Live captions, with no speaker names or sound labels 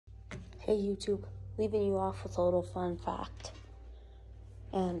Hey YouTube, leaving you off with a little fun fact.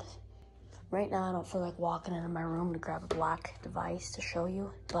 And right now I don't feel like walking into my room to grab a black device to show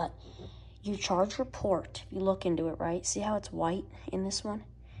you, but you charge your port. If you look into it, right? See how it's white in this one?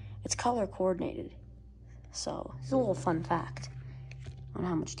 It's color coordinated. So it's a little fun fact on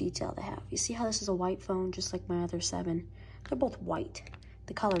how much detail they have. You see how this is a white phone, just like my other 7? They're both white.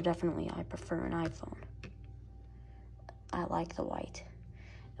 The color definitely I prefer an iPhone. I like the white.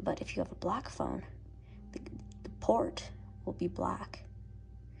 But if you have a black phone, the port will be black.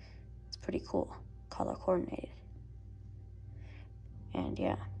 It's pretty cool, color coordinated. And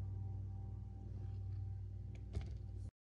yeah.